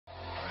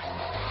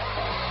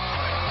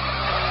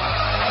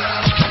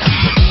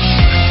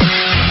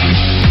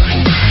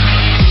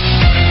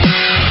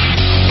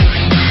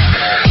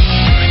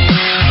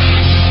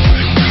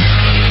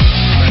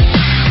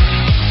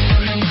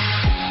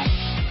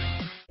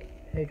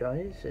Hey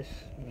guys, it's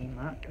me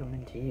Matt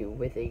coming to you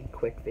with a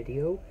quick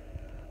video.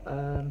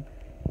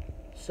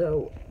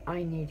 So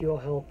I need your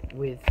help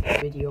with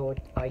video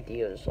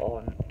ideas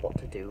on what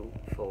to do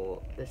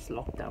for this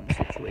lockdown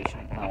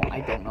situation. Now I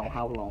don't know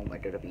how long we're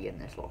gonna be in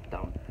this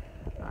lockdown,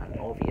 and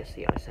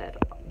obviously I've started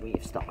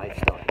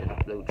an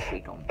upload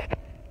streak on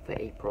for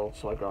April,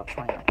 so I gotta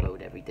try and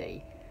upload every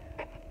day.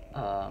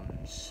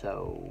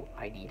 So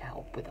I need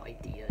help with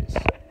ideas.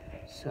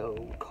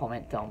 So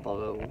comment down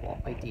below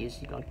what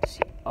ideas you'd like to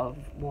see, of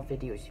what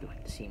videos you'd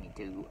like to see me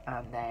do,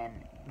 and then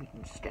we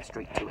can just get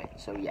straight to it.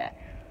 So yeah,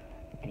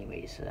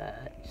 anyways,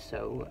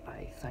 so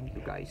I thank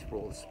you guys for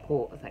all the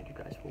support, I thank you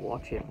guys for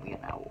watching. We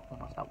are now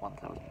almost at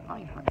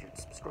 1,900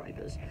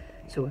 subscribers,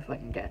 so if I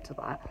can get to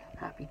that,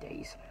 happy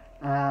days.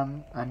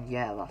 And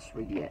yeah, that's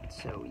really it.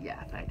 So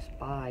yeah, thanks,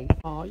 bye.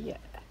 Oh yeah.